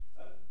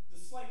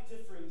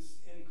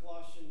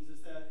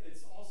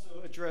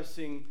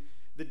addressing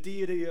the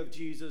deity of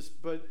Jesus,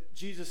 but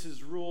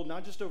Jesus' rule,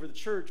 not just over the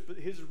church, but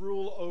his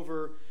rule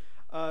over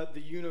the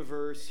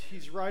universe.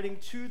 He's writing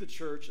to the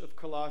church of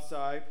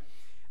Colossae,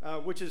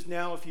 which is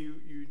now, if you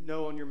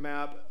know on your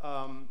map,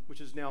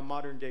 which is now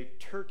modern-day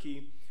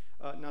Turkey.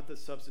 Not the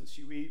substance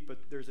you eat, but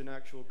there's an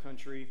actual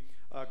country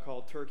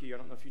called Turkey. I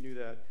don't know if you knew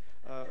that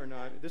or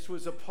not. This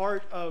was a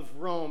part of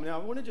Rome. Now,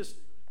 I want to just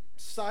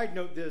side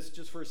note this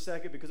just for a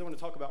second because I want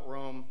to talk about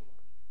Rome,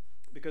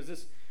 because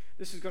this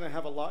is going to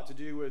have a lot to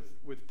do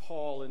with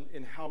Paul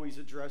and how he's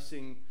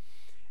addressing,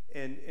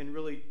 and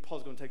really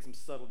Paul's going to take some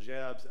subtle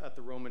jabs at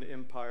the Roman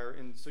Empire.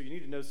 And so you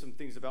need to know some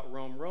things about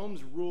Rome.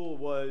 Rome's rule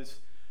was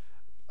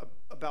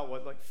about,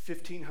 what, like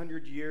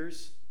 1,500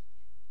 years?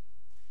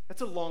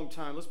 That's a long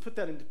time. Let's put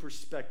that into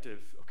perspective,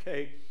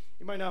 okay?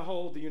 You might know how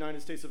old the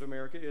United States of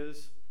America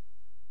is.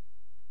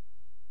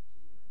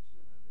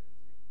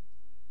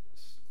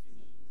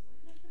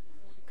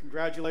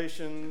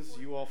 Congratulations,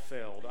 you all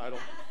failed.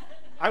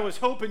 I was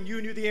hoping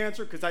you knew the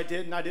answer because I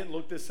didn't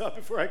look this up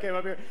before I came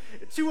up here.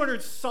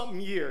 200-something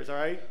years, all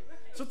right?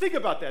 So think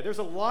about that. There's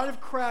a lot of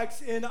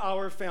cracks in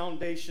our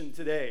foundation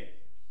today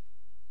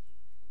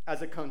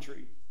as a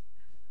country.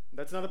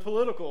 That's not a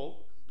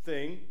political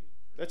thing.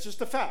 That's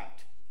just a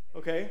fact.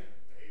 Okay?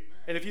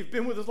 And if you've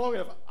been with us long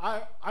enough,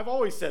 I've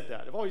always said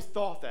that. I've always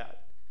thought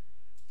that.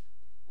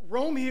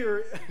 Rome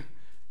here,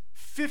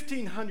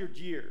 1,500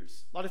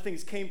 years. A lot of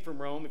things came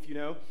from Rome, if you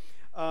know.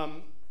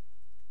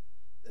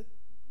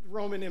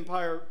 Roman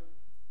Empire,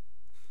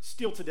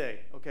 still today,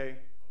 okay?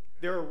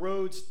 There are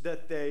roads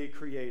that they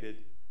created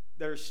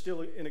that are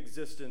still in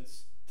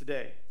existence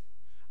today.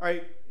 All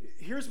right,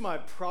 here's my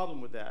problem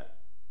with that.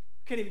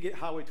 Can't even get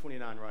Highway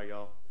 29 right,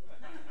 y'all.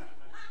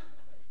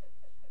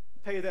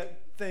 Pay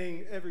that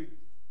thing every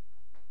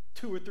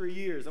 2 or 3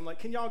 years. I'm like,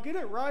 can y'all get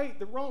it right?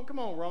 Come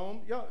on,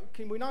 Rome. Y'all,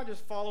 can we not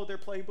just follow their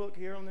playbook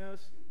here on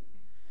this?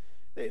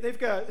 They've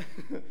got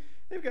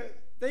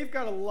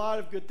a lot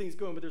of good things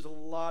going, but there's a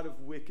lot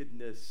of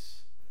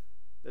wickedness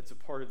that's a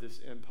part of this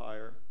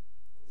empire.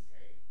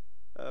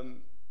 Okay.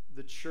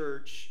 The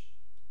church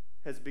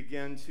has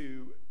begun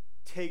to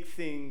take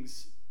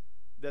things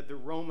that the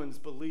Romans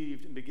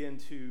believed and begin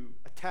to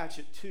attach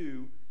it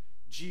to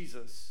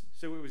Jesus.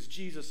 So it was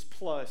Jesus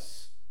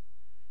plus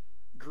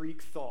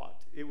Greek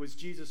thought. It was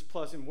Jesus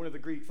plus, and one of the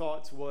Greek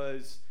thoughts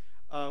was,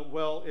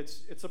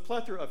 it's a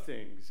plethora of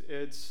things.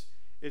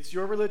 It's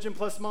your religion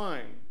plus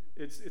mine.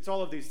 It's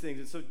all of these things.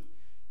 And so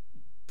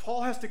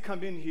Paul has to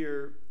come in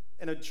here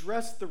and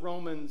address the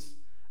Romans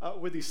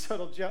with these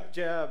subtle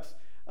jabs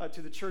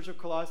to the church of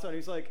Colossae. And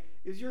he's like,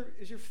 is your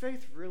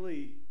faith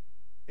really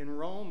in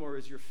Rome, or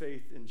is your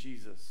faith in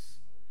Jesus?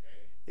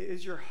 Okay.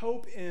 Is your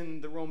hope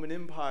in the Roman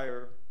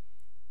Empire,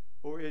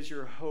 or is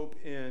your hope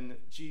in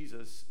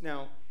Jesus?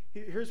 Now,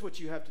 here's what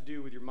you have to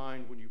do with your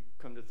mind when you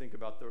come to think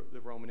about the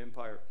Roman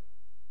Empire.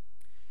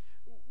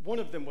 One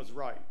of them was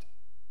right.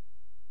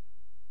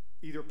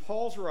 Either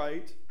Paul's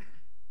right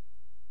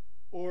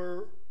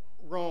or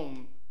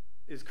Rome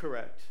is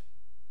correct.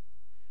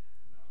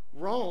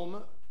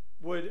 Rome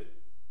would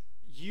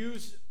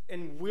use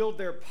and wield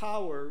their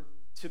power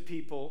to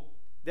people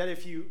that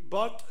if you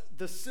bucked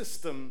the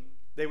system,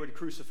 they would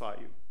crucify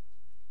you.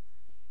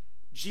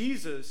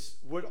 Jesus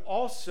would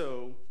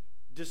also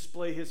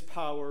display his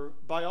power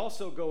by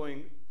also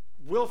going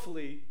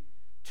willfully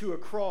to a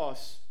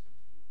cross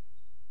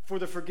for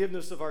the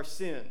forgiveness of our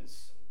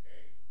sins.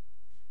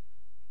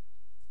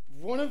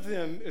 One of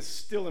them is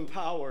still in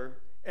power,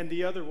 and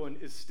the other one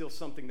is still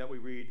something that we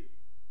read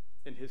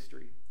in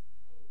history.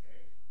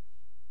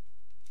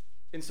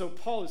 And so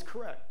Paul is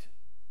correct.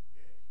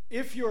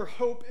 If your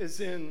hope is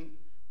in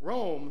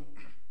Rome,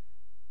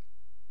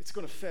 it's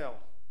going to fail.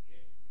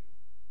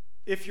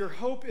 If your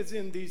hope is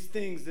in these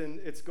things, then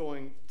it's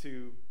going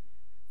to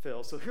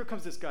fail. So here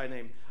comes this guy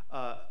named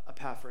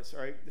Epaphras,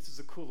 all right? This is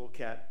a cool little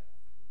cat.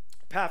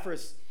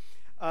 Epaphras,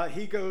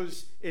 he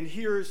goes and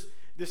hears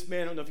this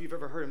man, I don't know if you've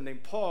ever heard him,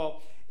 named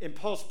Paul, and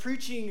Paul's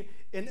preaching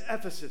in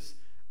Ephesus.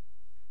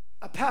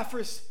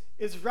 Epaphras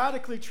is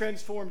radically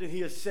transformed and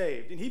he is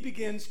saved, and he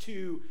begins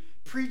to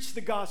preach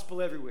the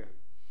gospel everywhere.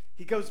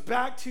 He goes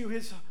back to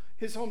his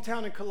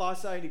hometown in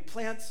Colossae and he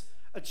plants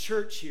a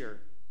church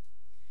here.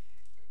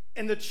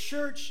 And the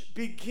church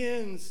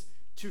begins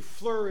to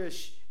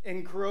flourish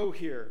and grow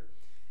here.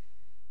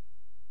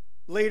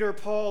 Later,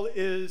 Paul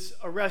is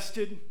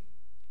arrested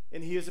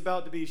and he is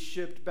about to be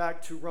shipped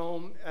back to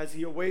Rome as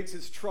he awaits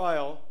his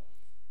trial,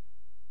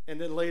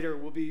 and then later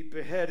will be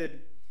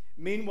beheaded.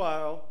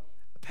 Meanwhile,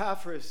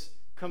 Epaphras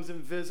comes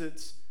and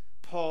visits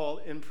Paul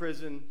in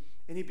prison,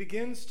 and he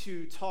begins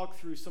to talk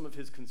through some of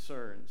his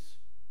concerns.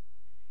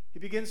 He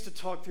begins to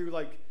talk through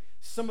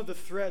some of the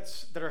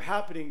threats that are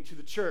happening to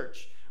the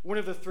church. One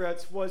of the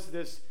threats was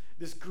this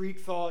Greek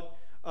thought,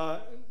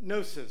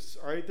 gnosis.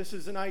 All right, this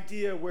is an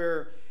idea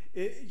where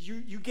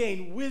you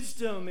gain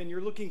wisdom, and you're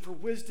looking for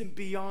wisdom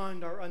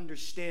beyond our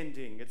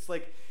understanding. It's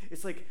like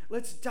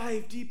let's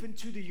dive deep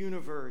into the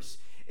universe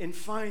and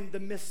find the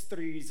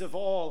mysteries of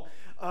all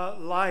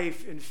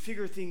life and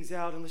figure things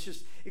out. And let's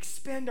just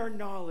expand our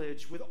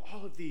knowledge with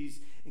all of these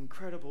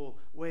incredible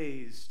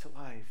ways to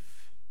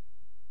life.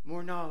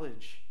 More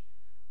knowledge,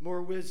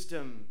 more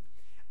wisdom.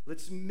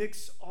 Let's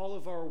mix all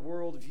of our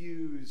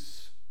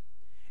worldviews.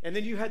 And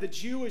then you had the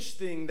Jewish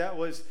thing that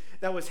was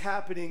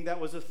happening, that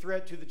was a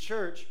threat to the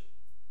church,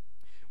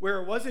 where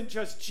it wasn't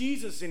just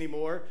Jesus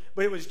anymore,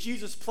 but it was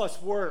Jesus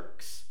plus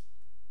works.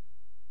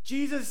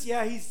 Jesus,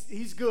 yeah,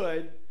 he's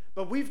good,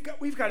 but we've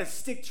got to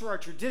stick to our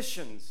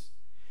traditions.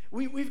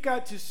 We've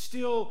got to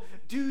still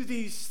do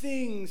these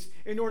things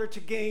in order to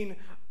gain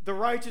the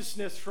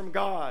righteousness from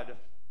God.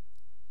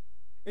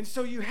 And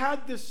so you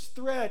had this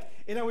threat,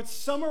 and I would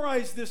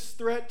summarize this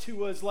threat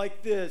to us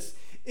like this.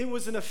 It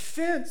was an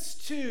offense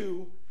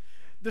to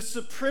the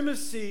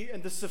supremacy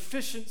and the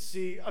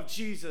sufficiency of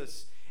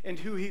Jesus and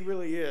who he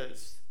really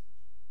is.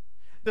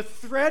 The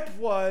threat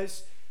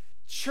was,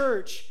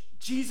 church,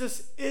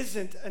 Jesus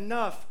isn't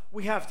enough.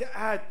 We have to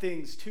add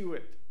things to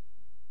it.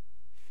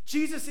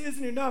 Jesus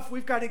isn't enough.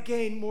 We've got to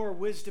gain more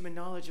wisdom and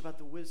knowledge about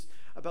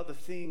the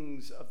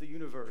things of the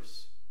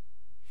universe.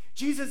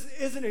 Jesus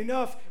isn't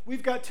enough.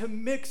 We've got to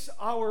mix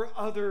our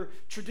other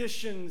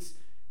traditions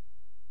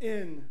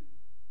in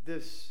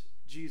this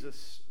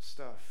Jesus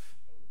stuff.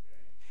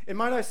 And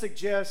might I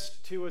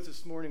suggest to us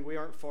this morning, we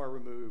aren't far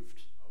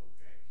removed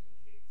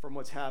from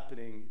what's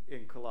happening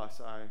in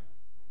Colossae.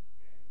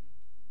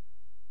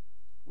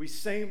 We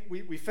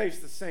face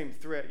the same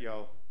threat,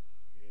 y'all,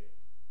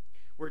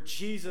 where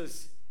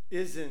Jesus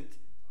isn't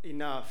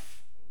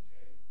enough.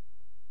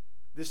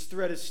 This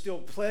threat is still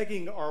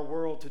plaguing our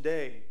world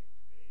today.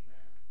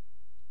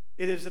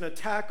 It is an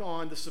attack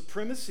on the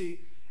supremacy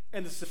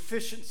and the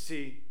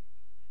sufficiency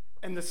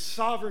and the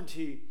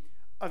sovereignty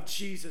of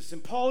Jesus.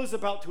 And Paul is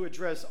about to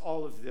address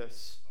all of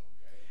this.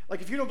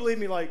 Like, if you don't believe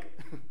me, like,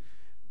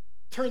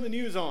 turn the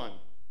news on,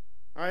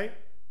 all right?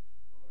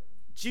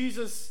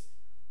 Jesus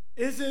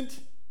isn't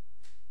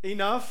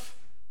enough.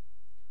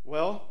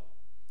 Well,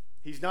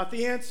 he's not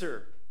the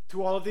answer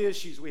to all of the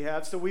issues we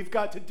have, so we've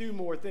got to do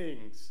more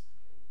things.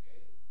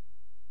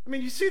 I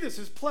mean, you see this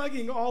is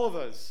plaguing all of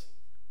us.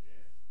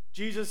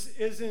 Jesus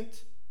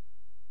isn't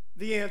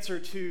the answer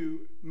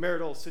to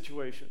marital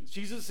situations.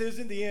 Jesus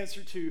isn't the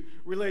answer to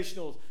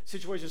relational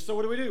situations. So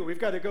what do? We've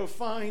got to go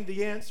find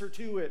the answer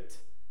to it.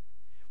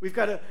 We've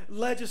got to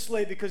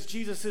legislate because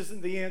Jesus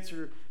isn't the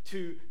answer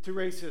to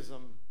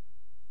racism.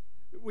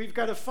 We've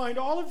got to find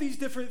all of these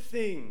different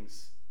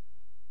things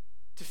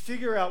to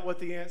figure out what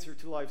the answer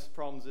to life's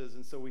problems is.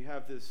 And so we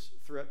have this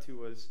threat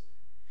to us.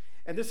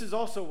 And this is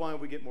also why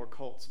we get more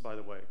cults, by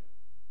the way.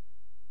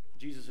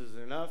 Jesus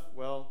isn't enough.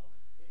 Well,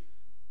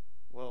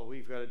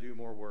 we've got to do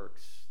more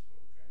works,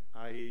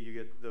 i.e. you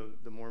get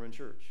the Mormon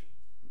church.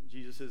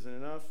 Jesus isn't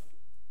enough.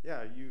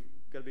 Yeah, you've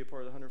got to be a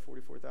part of the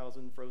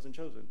 144,000 frozen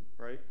chosen,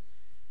 right?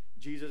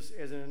 Jesus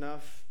isn't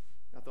enough.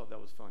 I thought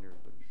that was funnier,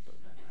 but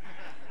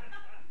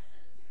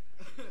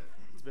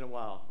it's been a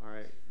while, all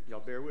right? Y'all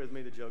bear with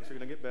me. The jokes are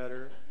going to get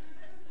better.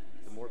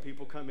 The more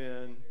people come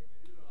in.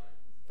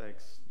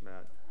 Thanks,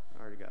 Matt.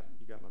 You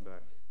got my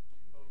back.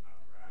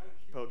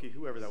 Pokey,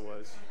 whoever that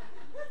was.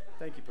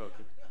 Thank you,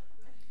 Pokey.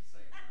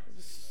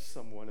 Just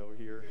someone over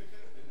here.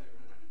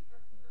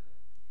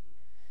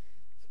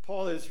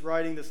 Paul is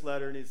writing this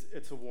letter, and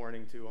it's a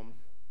warning to him.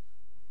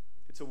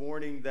 It's a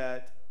warning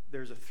that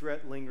there's a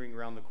threat lingering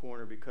around the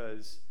corner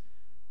because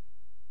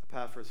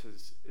Epaphras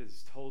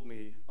has told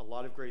me a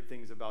lot of great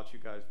things about you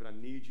guys, but I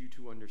need you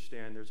to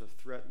understand there's a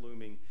threat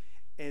looming.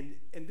 And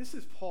this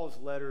is Paul's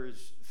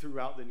letters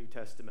throughout the New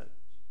Testament.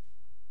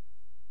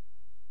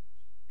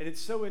 And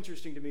it's so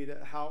interesting to me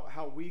that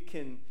how we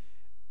can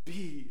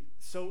be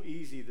so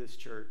easy, this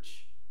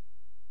church,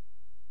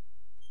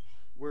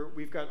 where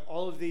we've got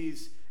all of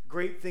these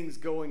great things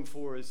going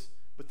for us,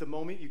 but the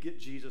moment you get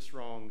Jesus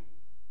wrong,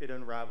 it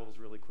unravels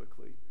really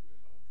quickly.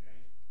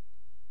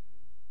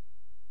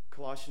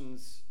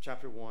 Colossians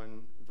chapter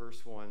 1,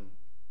 verse 1.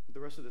 The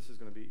rest of this is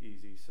going to be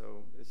easy.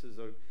 So this is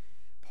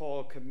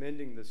Paul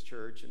commending this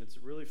church, and it's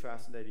a really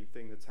fascinating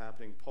thing that's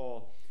happening.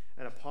 Paul,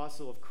 an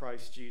apostle of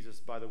Christ Jesus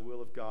by the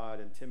will of God,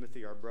 and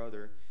Timothy, our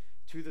brother,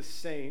 to the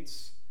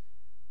saints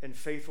and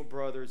faithful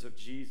brothers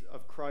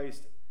of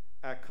Christ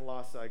at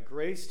Colossae.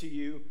 Grace to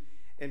you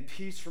and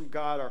peace from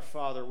God our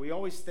Father. We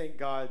always thank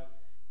God,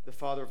 the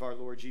Father of our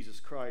Lord Jesus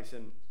Christ.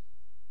 And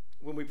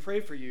when we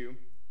pray for you,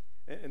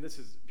 and this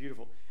is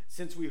beautiful,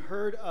 since we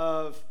heard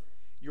of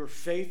your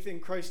faith in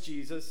Christ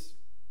Jesus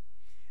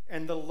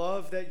and the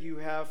love that you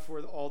have for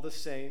all the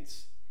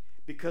saints,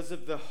 because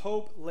of the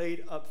hope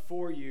laid up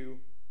for you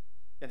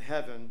in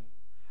heaven,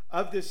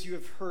 of this you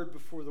have heard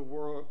before the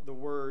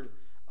word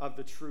of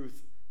the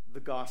truth, the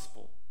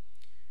gospel,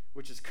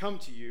 which has come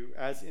to you,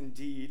 as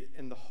indeed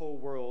in the whole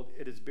world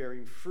it is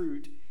bearing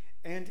fruit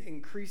and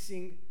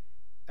increasing,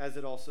 as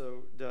it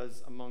also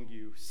does among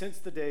you, since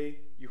the day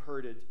you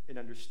heard it and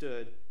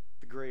understood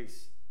the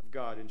grace of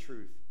God in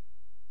truth.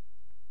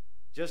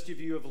 Just as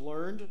you have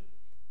learned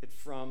it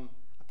from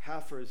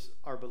Epaphras,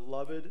 our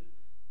beloved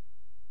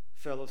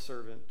fellow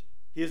servant,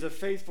 He is a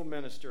faithful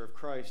minister of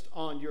Christ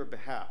on your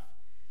behalf.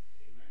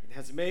 It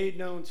has made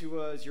known to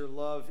us your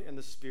love in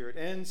the Spirit.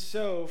 And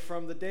so,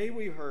 from the day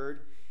we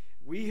heard,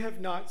 we have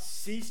not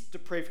ceased to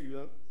pray for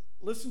you.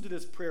 Listen to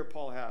this prayer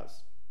Paul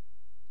has.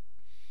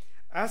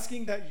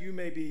 Asking that you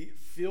may be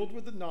filled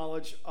with the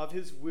knowledge of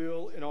his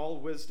will in all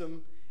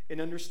wisdom and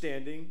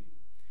understanding,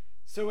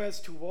 so as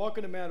to walk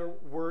in a manner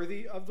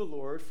worthy of the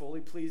Lord,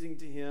 fully pleasing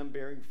to him,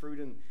 bearing fruit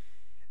in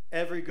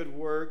every good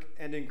work,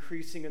 and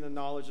increasing in the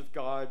knowledge of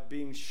God,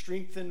 being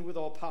strengthened with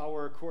all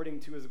power according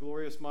to his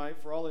glorious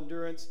might, for all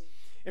endurance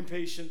and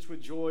patience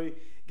with joy,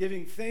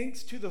 giving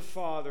thanks to the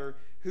Father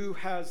who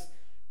has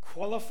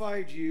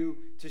qualified you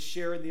to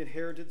share in the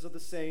inheritance of the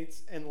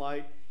saints and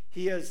light.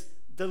 He has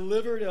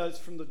delivered us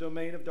from the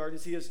domain of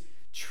darkness. He has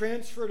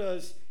transferred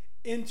us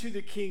into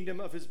the kingdom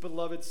of his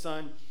beloved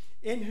Son,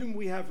 in whom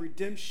we have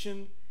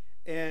redemption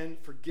and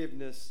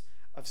forgiveness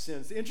of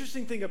sins. The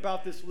interesting thing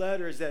about this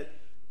letter is that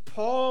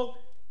Paul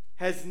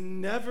has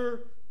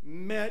never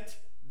met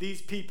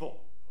these people.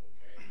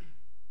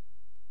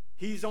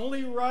 He's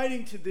only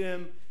writing to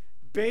them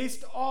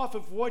based off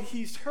of what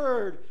he's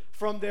heard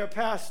from their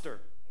pastor.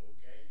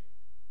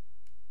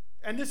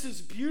 And this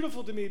is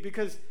beautiful to me,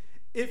 because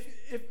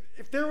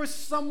if there was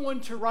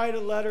someone to write a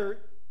letter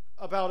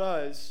about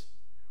us,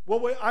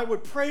 I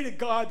would pray to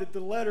God that the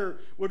letter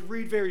would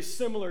read very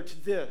similar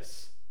to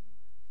this.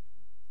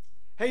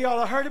 Hey, y'all,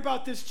 I heard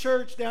about this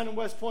church down in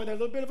West Point. They're a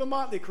little bit of a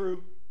motley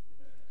crew.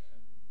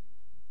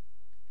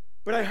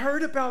 But I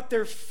heard about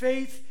their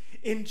faith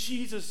in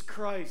Jesus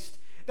Christ.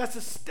 That's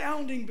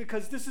astounding,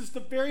 because this is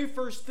the very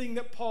first thing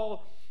that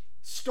Paul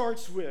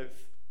starts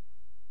with.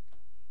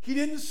 He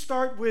didn't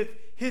start with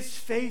his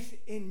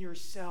faith in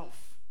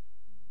yourself.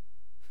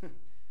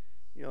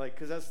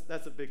 Because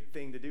that's a big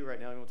thing to do right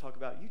now. And we'll talk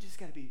about, you just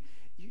got to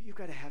you've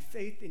got to have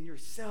faith in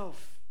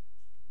yourself.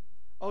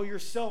 Oh,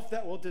 yourself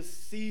that will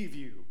deceive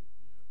you.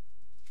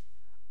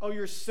 Oh,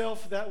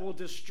 yourself that will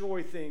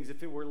destroy things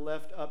if it were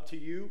left up to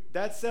you.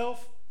 That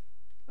self?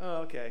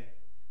 Oh, okay.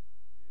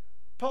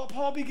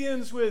 Paul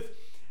begins with,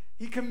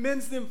 he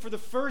commends them for the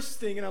first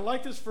thing, and I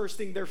like this first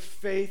thing, their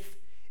faith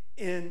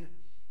in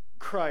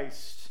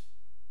Christ.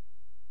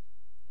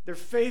 Their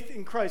faith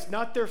in Christ,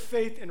 not their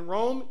faith in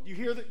Rome.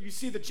 You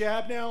see the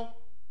jab now?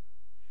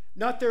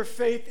 Not their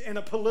faith in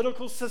a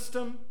political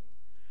system,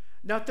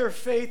 not their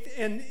faith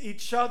in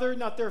each other,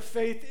 not their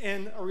faith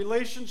in a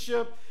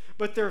relationship,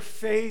 but their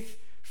faith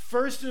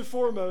first and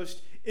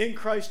foremost in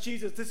Christ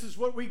Jesus. This is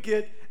what we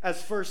get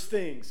as first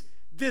things.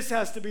 This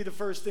has to be the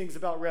first things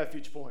about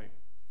Refuge Point.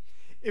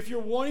 If you're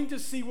wanting to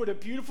see what a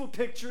beautiful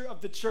picture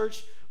of the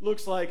church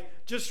looks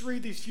like, just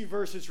read these few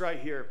verses right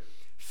here.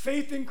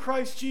 Faith in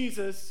Christ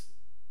Jesus,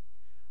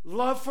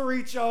 love for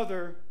each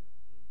other,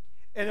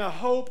 and a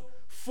hope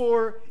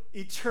for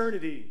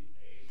eternity.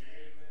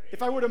 Amen.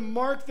 If I were to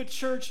mark the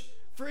church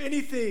for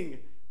anything,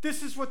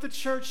 this is what the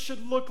church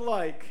should look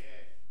like.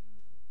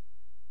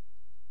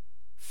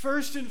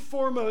 First and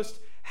foremost,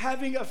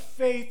 having a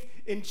faith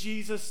in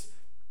Jesus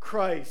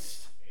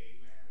Christ. Amen.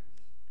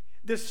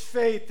 This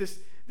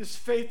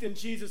faith in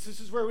Jesus, this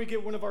is where we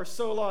get one of our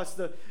solas,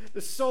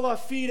 the sola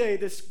fide,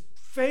 this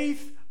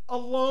faith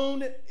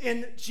alone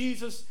in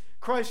Jesus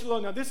Christ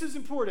alone. Now, this is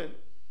important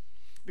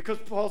because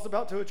Paul's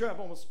about to address, I've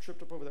almost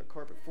tripped up over that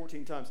carpet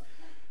 14 times.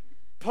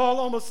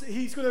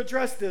 He's going to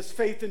address this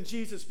faith in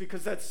Jesus,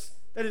 because that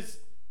is,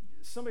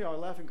 some of y'all are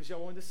laughing because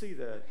y'all wanted to see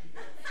that.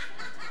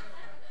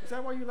 Is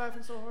that why you're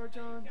laughing so hard,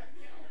 John?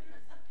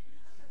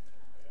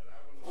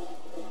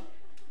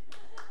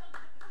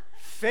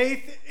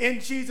 Faith in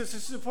Jesus.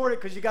 This is important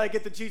because you got to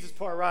get the Jesus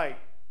part right.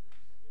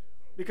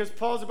 Because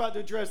Paul's about to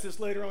address this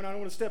later on. I don't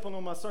want to step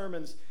on my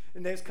sermons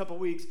in the next couple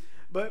of weeks.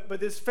 But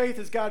this faith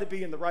has got to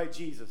be in the right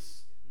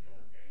Jesus.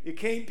 It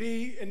can't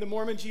be in the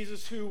Mormon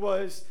Jesus who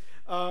was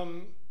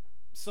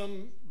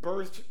some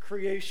birthed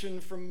creation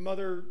from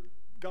Mother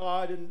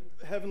God and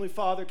Heavenly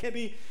Father. It can't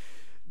be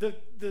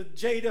the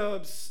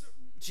J-Dubs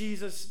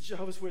Jesus,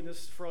 Jehovah's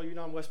Witness, for all you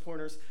non-West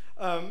Pointers.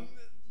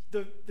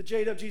 The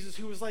J-Dub Jesus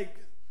who was like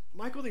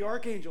Michael the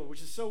Archangel,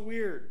 which is so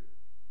weird.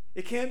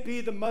 It can't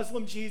be the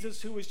Muslim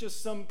Jesus who was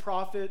just some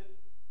prophet.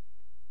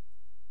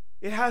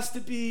 It has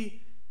to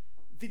be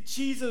the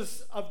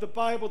Jesus of the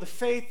Bible, the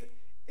faith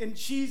in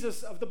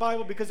Jesus of the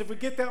Bible, because if we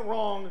get that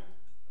wrong,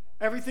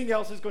 everything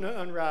else is going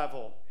to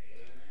unravel.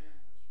 Amen.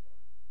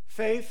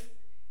 Faith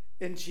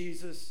in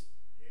Jesus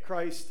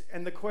Christ.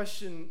 And the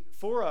question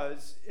for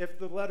us, if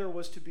the letter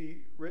was to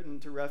be written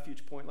to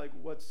Refuge Point, like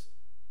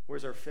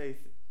where's our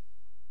faith?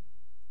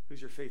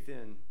 Who's your faith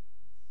in?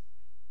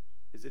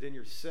 Is it in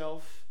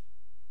yourself?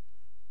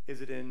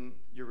 Is it in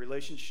your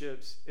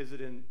relationships? Is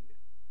it in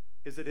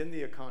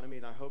the economy?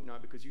 And I hope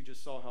not, because you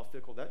just saw how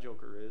fickle that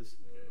joker is.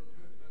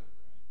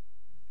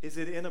 Is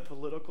it in a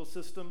political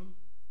system?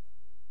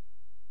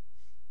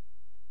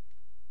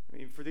 I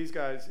mean, for these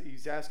guys,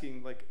 he's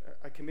asking, like,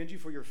 I commend you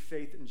for your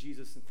faith in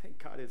Jesus, and thank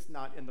God it's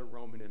not in the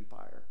Roman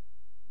Empire.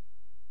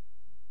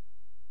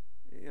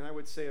 And I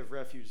would say of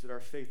Refuge that our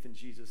faith in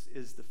Jesus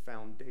is the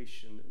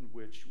foundation in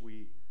which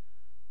we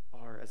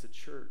are as a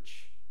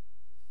church.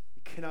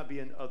 It cannot be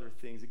in other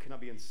things. It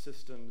cannot be in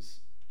systems.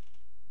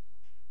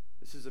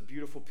 This is a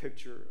beautiful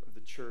picture of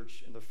the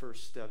church, and the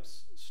first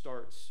steps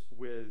starts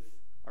with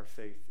our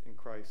faith in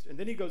Christ. And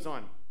then he goes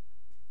on.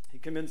 He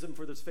commends them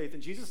for this faith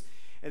in Jesus,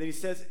 and then he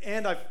says,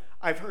 and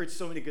I've heard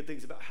so many good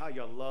things about how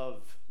you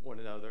love one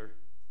another.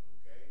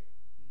 Okay.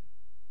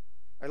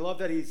 I love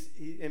that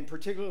and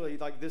particularly,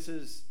 like, this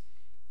is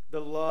the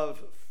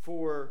love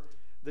for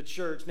the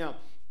church. Now,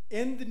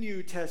 in the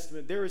New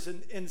Testament, there is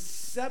an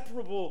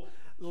inseparable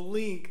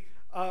link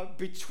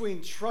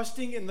between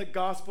trusting in the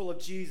gospel of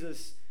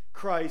Jesus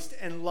Christ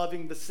and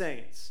loving the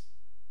saints.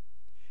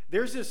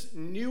 There's this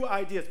new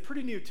idea, it's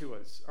pretty new to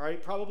us, all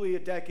right, probably a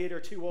decade or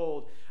two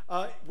old,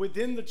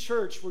 within the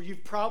church, where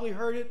you've probably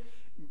heard it,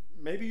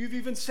 maybe you've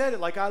even said it,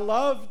 like, I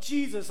love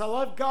Jesus, I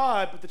love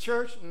God, but the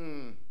church,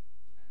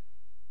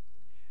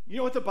 You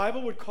know what the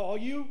Bible would call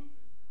you?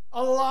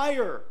 A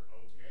liar.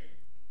 Okay.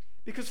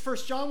 Because 1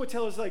 John would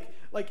tell us,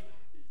 like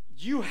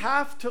you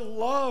have to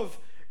love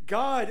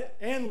God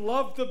and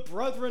love the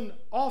brethren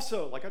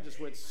also. Like, I just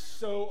went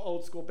so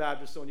old school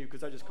Baptist on you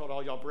because I just called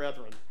all y'all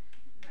brethren.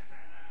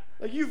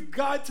 Like, you've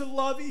got to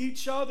love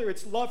each other.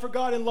 It's love for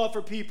God and love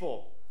for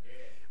people.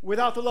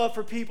 Without the love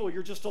for people,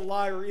 you're just a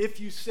liar if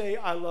you say,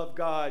 I love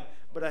God,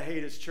 but I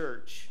hate his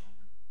church.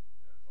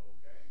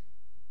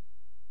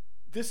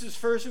 This is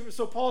first.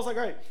 So Paul's like,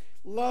 all right,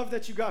 love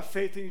that you got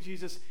faith in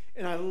Jesus,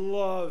 and I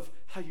love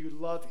how you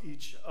love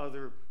each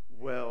other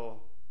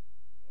well.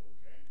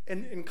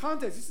 And in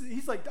context,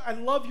 he's like, I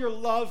love your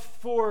love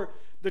for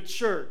the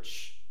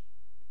church.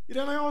 You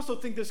know, and I also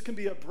think this can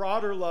be a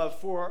broader love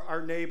for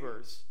our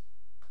neighbors.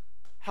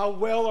 How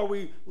well are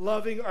we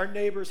loving our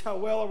neighbors? How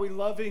well are we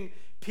loving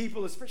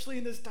people, especially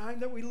in this time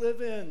that we live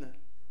in?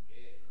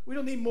 We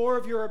don't need more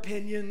of your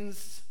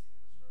opinions.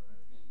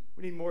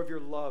 We need more of your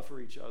love for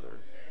each other.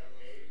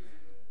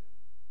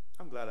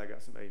 I'm glad I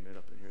got some amen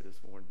up in here this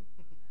morning.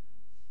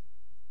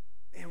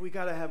 Man, we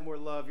got to have more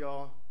love,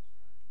 y'all.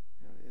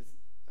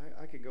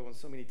 I could go on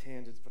so many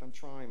tangents, but I'm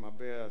trying my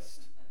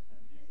best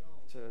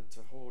to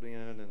hold in,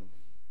 and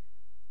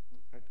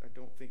I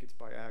don't think it's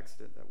by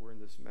accident that we're in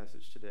this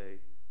message today,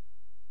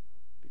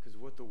 because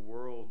what the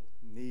world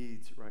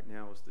needs right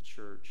now is the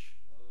church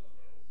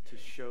to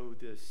show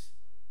this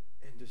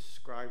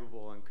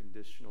indescribable,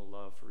 unconditional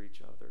love for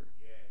each other,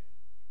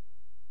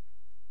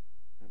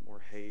 and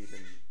more hate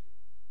and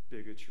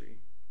bigotry.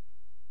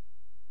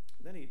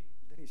 Then he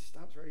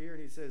stops right here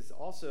and he says,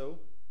 also,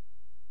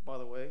 by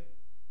the way,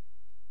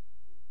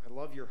 I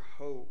love your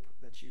hope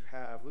that you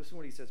have. Listen to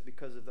what he says,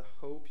 because of the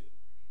hope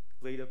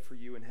laid up for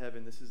you in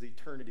heaven. This is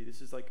eternity.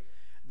 This is like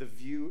the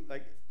view,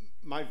 like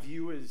my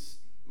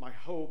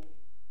hope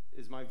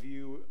is my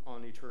view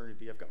on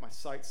eternity. I've got my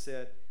sights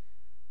set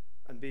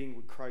on being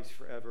with Christ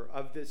forever.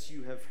 Of this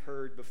you have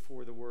heard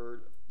before, the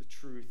word, the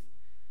truth,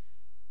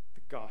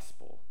 the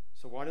gospel.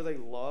 So why do they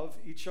love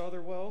each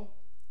other well?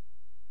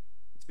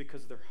 It's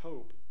because of their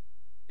hope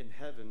in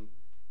heaven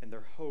and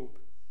their hope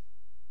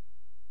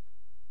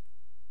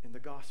in the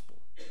gospel.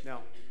 Now,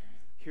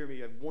 hear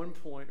me, at one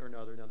point or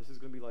another, now this is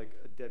going to be like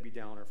a Debbie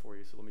Downer for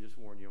you, so let me just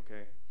warn you,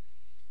 okay?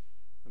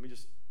 Let me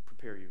just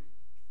prepare you.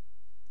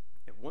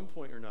 At one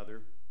point or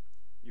another,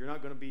 you're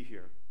not going to be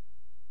here.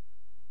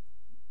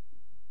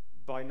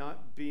 By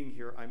not being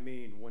here, I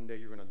mean one day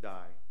you're going to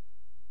die.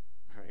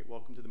 All right,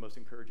 welcome to the most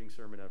encouraging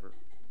sermon ever.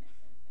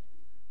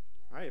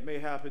 All right, it may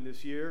happen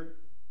this year,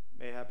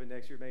 may happen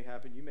next year, may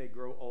happen. You may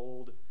grow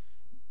old,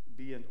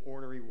 be an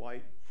ornery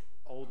white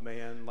old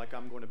man like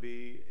I'm going to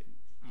be,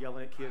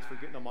 yelling at kids for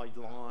getting on my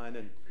lawn,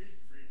 and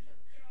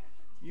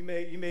you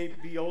may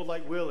be old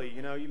like Willie.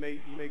 You know, you may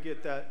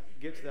get to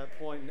that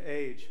point in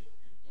age.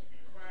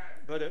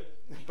 But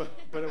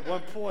at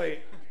one point,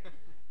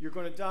 you're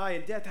going to die,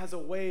 and death has a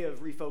way of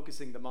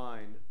refocusing the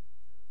mind.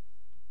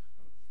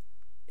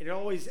 And it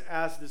always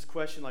asks this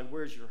question, like,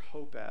 where's your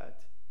hope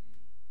at?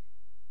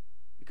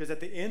 Because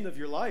at the end of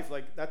your life,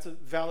 like, that's a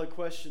valid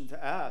question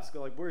to ask.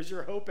 Like, where's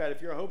your hope at?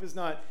 If your hope is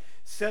not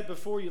set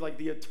before you, like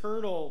the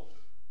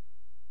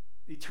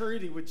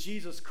eternity with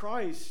Jesus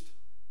Christ,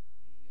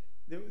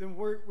 then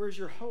where's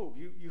your hope?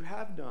 You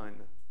have none.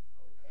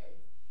 Okay.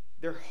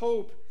 Their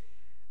hope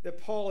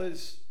that Paul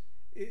is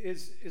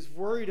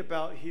worried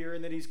about here,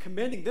 and that he's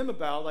commending them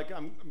about, like,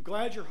 I'm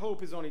glad your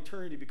hope is on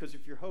eternity, because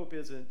if your hope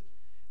isn't,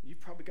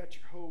 you've probably got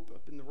your hope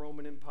up in the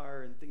Roman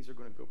Empire and things are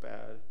going to go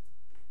bad.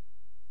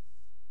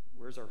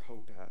 Where's our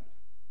hope at?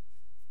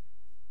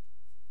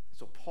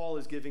 So Paul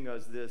is giving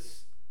us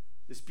this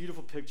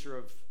beautiful picture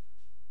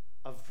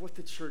of what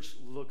the church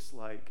looks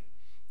like.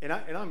 And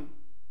I'm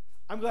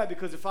glad,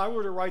 because if I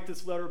were to write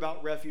this letter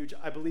about Refuge,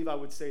 I believe I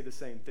would say the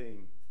same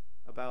thing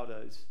about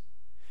us.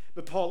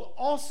 But Paul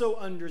also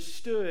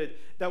understood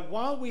that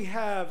while we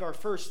have our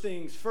first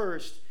things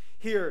first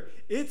here,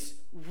 it's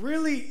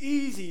really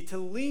easy to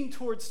lean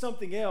towards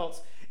something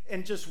else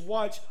and just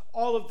watch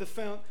all of the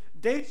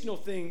foundational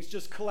things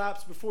just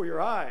collapse before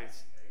your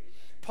eyes.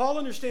 Paul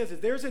understands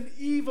that there's an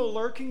evil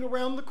lurking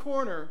around the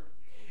corner,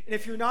 and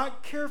if you're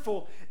not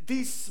careful,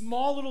 these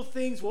small little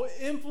things will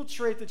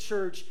infiltrate the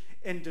church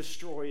and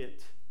destroy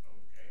it.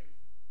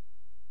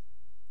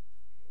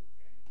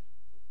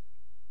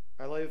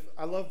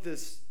 I love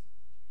this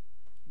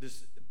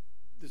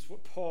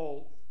what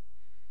Paul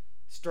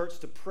starts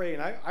to pray,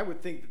 and I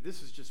would think that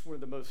this is just one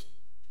of the most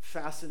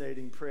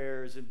fascinating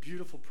prayers and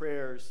beautiful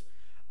prayers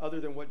other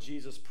than what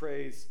Jesus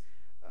prays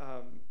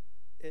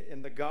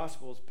in the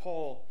Gospels.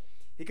 Paul,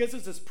 he gives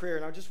us this prayer,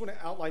 and I just want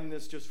to outline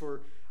this just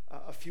for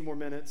a few more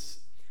minutes.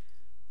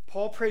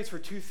 Paul prays for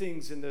two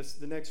things in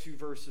the next few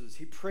verses.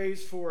 He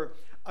prays for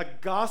a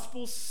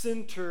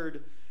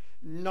gospel-centered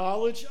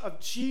knowledge of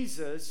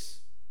Jesus,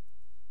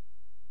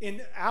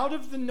 and out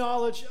of the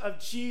knowledge of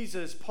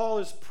Jesus, Paul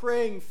is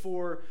praying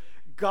for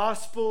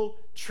gospel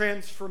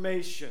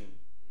transformation.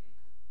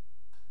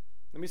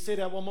 Let me say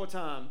that one more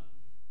time.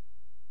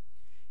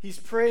 He's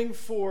praying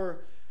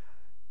for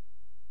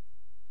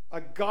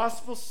a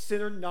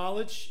gospel-centered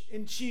knowledge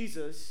in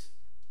Jesus,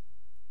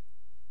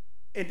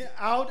 and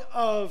out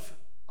of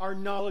our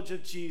knowledge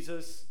of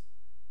Jesus,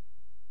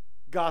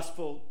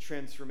 gospel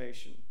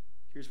transformation.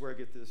 Here's where I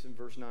get this in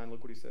verse 9.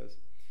 Look what he says.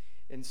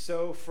 And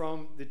so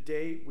from the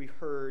day we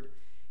heard,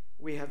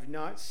 we have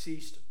not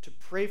ceased to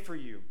pray for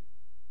you.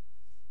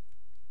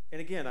 And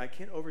again, I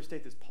can't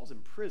overstate this. Paul's in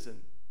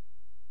prison,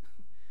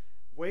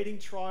 waiting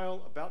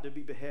trial, about to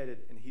be beheaded,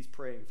 and he's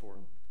praying for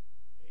him.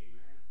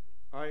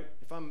 Amen. All right,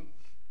 if I'm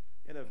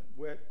in a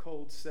wet,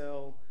 cold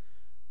cell,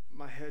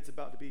 my head's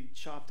about to be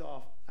chopped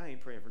off, I ain't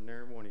praying for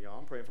neither one of y'all.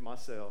 I'm praying for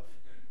myself.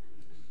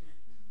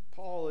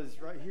 Paul is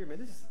right here,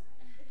 man.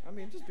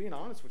 Just being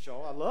honest with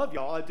y'all. I love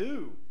y'all. I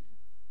do.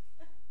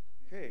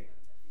 Okay.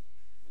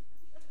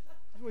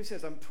 That's what he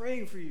says. I'm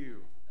praying for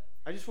you.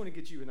 I just want to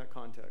get you in that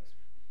context.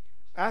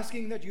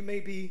 Asking that you may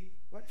be,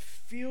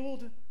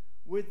 filled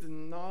with the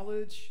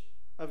knowledge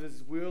of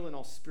his will and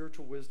all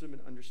spiritual wisdom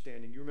and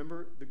understanding. You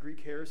remember the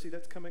Greek heresy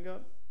that's coming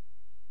up?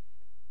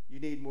 You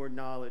need more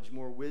knowledge,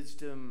 more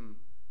wisdom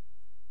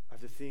of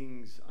the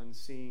things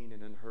unseen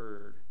and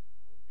unheard.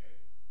 Okay.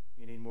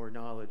 You need more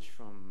knowledge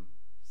from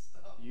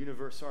the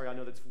universe. Sorry, I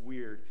know that's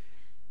weird.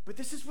 But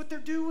this is what they're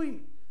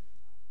doing.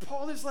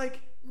 Paul is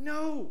like,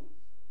 no,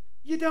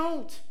 you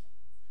don't.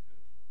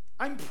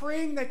 I'm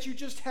praying that you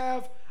just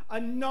have a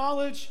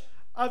knowledge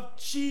of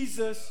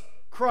Jesus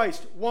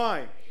Christ.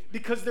 Why?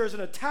 Because there's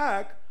an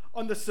attack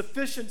on the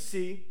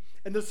sufficiency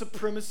and the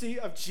supremacy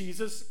of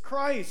Jesus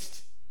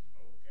Christ.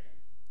 Okay.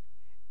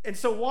 And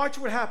so watch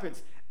what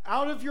happens.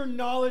 Out of your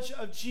knowledge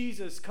of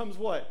Jesus comes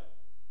what?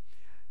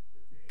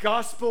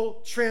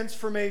 Gospel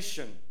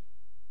transformation.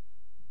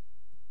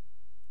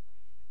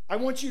 I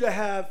want you to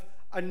have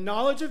a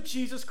knowledge of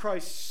Jesus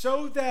Christ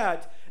so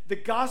that the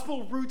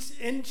gospel roots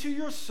into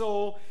your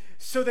soul,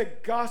 so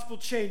that gospel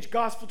change,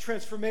 gospel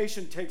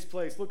transformation takes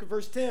place. Look at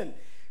verse 10.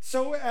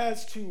 So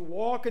as to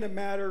walk in a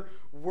manner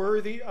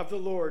worthy of the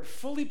Lord,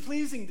 fully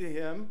pleasing to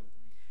him,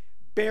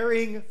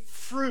 bearing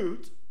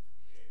fruit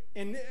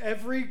in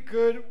every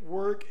good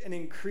work and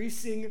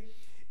increasing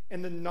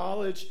in the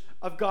knowledge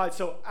of God.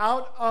 So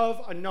out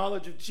of a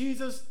knowledge of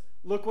Jesus,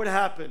 look what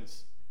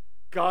happens.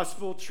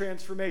 Gospel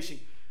transformation.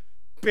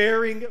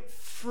 Bearing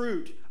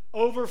fruit,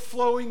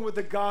 overflowing with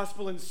the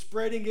gospel and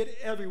spreading it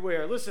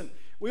everywhere. Listen,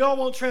 we all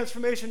want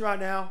transformation right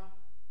now.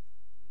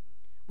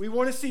 We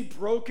want to see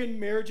broken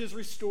marriages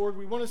restored.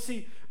 We want to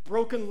see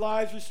broken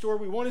lives restored.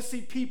 We want to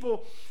see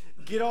people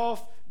get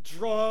off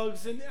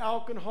drugs and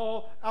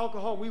alcohol.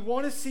 We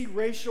want to see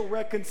racial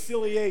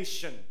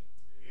reconciliation.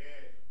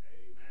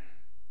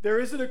 There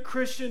isn't a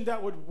Christian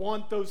that would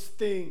want those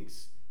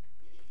things.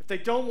 If they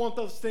don't want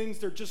those things,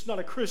 they're just not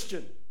a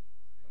Christian.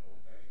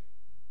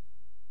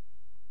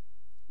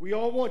 We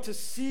all want to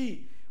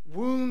see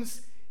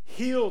wounds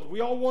healed. We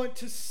all want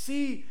to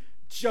see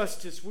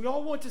justice. We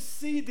all want to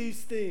see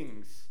these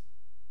things.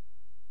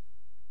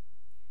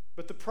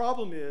 But the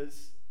problem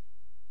is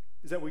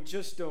that we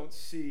just don't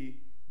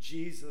see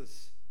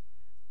Jesus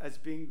as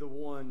being the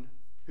one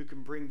who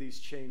can bring these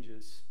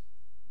changes.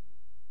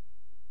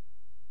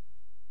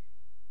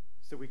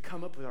 So we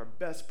come up with our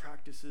best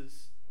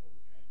practices.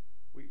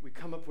 We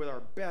come up with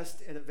our best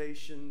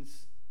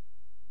innovations.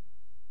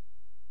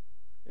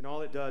 And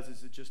all it does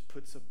is it just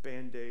puts a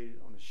Band-Aid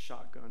on a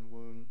shotgun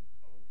wound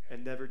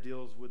and never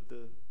deals with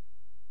the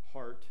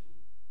heart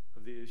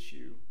of the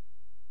issue.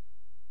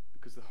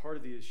 Because the heart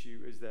of the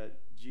issue is that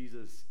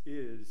Jesus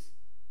is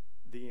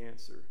the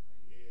answer.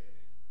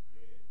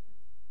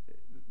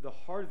 The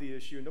heart of the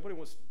issue, and nobody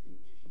wants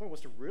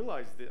to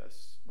realize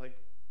this. Like,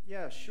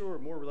 yeah, sure,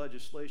 more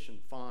legislation,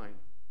 fine.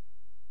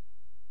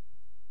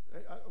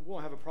 I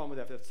won't have a problem with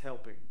that if that's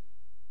helping.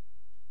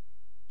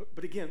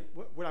 But again,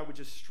 what I would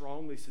just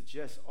strongly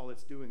suggest, all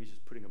it's doing is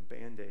just putting a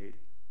Band-Aid.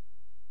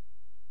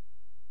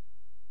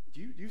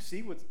 Do you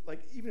see what's,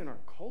 like, even in our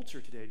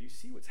culture today, do you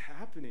see what's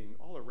happening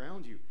all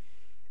around you?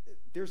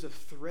 There's a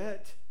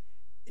threat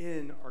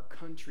in our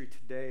country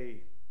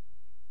today,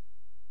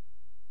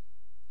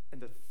 and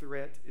the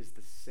threat is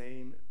the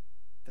same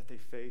that they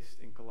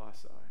faced in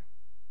Colossae.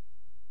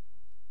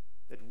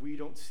 That we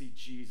don't see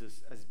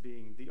Jesus as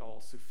being the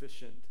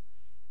all-sufficient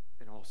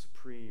and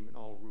all-supreme and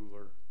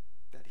all-ruler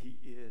that he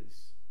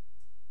is.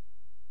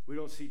 We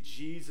don't see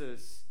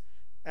Jesus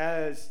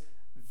as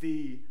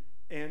the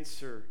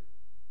answer.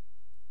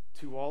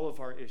 to all of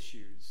our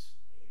issues.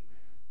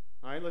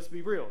 All right, let's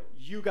be real.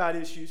 You got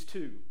issues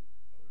too.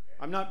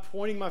 I'm not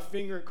pointing my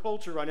finger at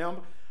culture right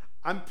now.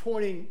 I'm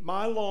pointing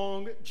my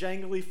long,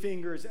 jangly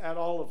fingers at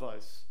all of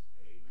us.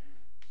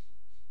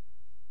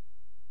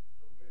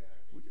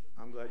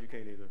 I'm glad you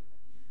can't either.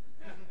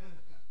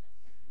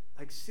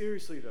 Like,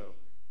 seriously though,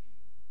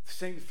 the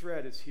same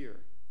thread is here.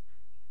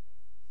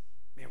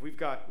 Man, we've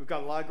got a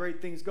lot of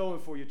great things going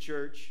for you,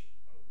 church.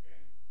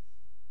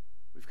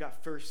 We've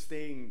got first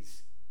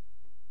things.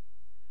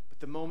 But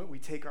the moment we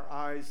take our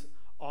eyes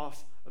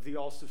off of the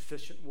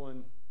all-sufficient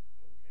one,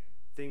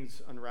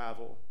 things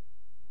unravel.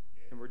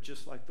 And we're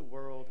just like the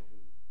world.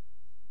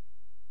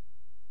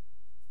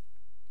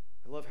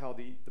 I love how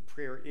the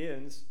prayer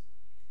ends,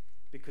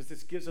 because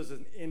this gives us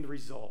an end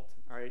result.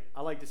 All right,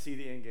 I like to see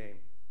the end game.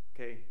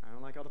 Okay, I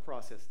don't like all the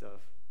process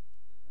stuff.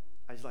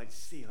 I just like to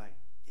see, like,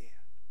 yeah.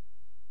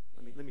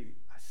 Let me.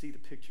 I see the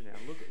picture now.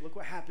 Look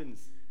what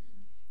happens.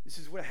 This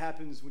is what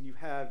happens when you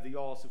have the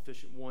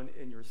all-sufficient one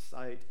in your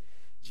sight,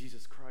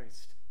 Jesus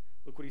Christ.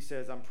 Look what he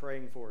says. I'm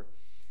praying for.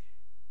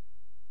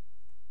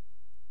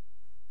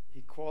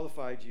 He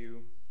qualified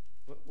you.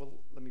 Well,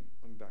 let me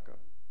back up.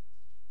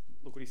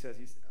 Look what he says.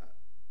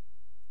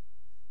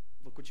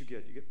 Look what you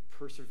get. You get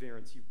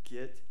perseverance. You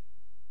get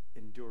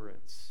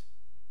endurance.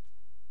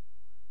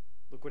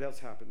 Look what else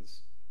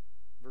happens.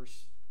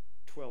 Verse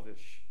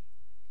 12-ish.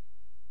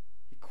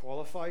 He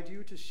qualified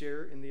you to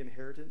share in the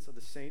inheritance of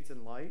the saints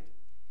in light.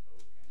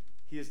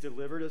 He has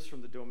delivered us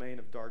from the domain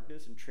of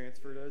darkness and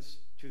transferred us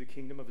to the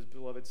kingdom of his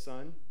beloved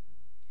Son,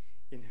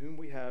 in whom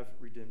we have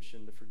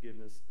redemption, the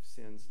forgiveness of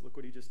sins. Look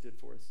what he just did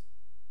for us.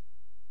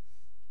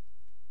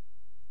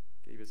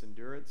 Gave us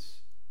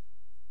endurance,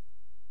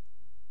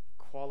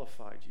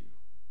 qualified you.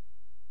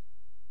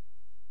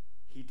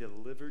 He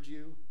delivered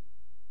you.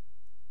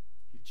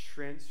 He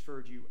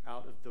transferred you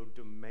out of the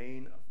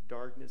domain of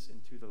darkness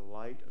into the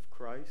light of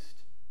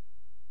Christ.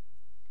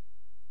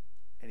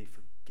 And he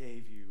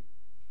forgave you.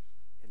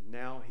 And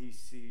now he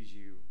sees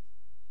you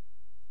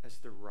as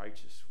the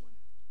righteous one.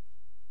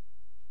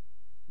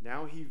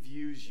 Now he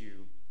views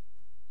you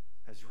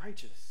as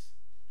righteous.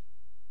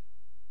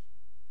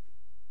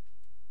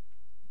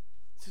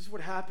 This is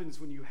what happens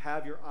when you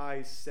have your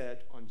eyes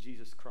set on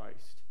Jesus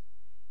Christ.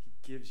 He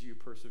gives you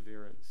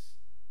perseverance.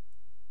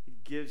 He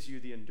gives you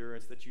the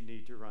endurance that you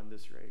need to run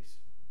this race.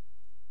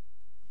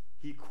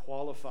 He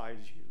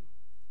qualifies you.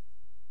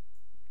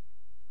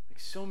 Like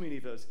so many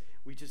of us,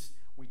 we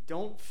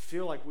don't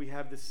feel like we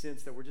have the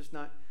sense that we're just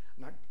not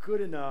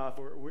good enough.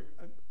 Or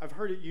I've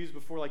heard it used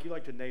before, like you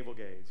like to navel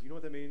gaze. You know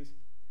what that means?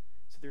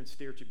 Sit there and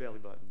stare at your belly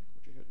button.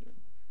 What your head doing?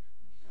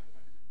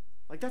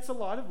 Like that's a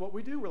lot of what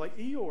we do. We're like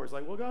Eeyores.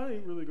 Like, well, God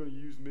ain't really going to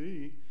use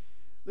me.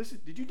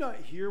 Listen, did you not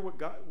hear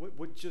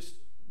what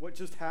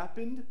just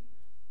happened?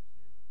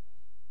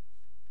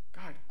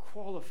 God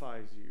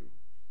qualifies you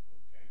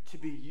to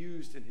be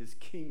used in his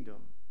kingdom.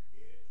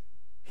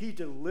 He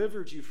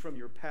delivered you from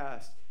your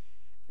past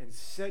and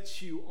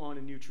sets you on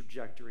a new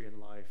trajectory in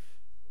life.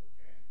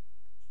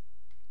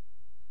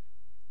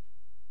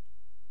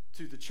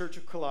 To the church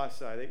of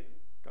Colossae, they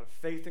got a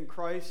faith in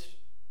Christ.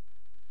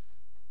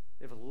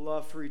 They have a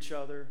love for each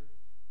other.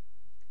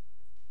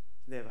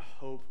 And they have a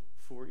hope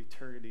for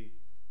eternity.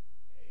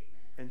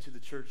 Amen. And to the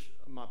church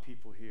of my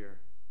people here,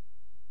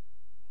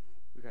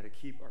 we got to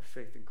keep our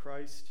faith in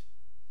Christ,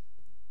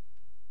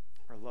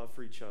 our love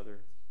for each other,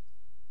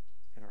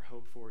 and our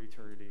hope for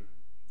eternity. Amen.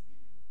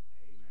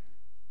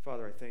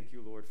 Father, I thank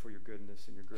you, Lord, for your goodness and your grace.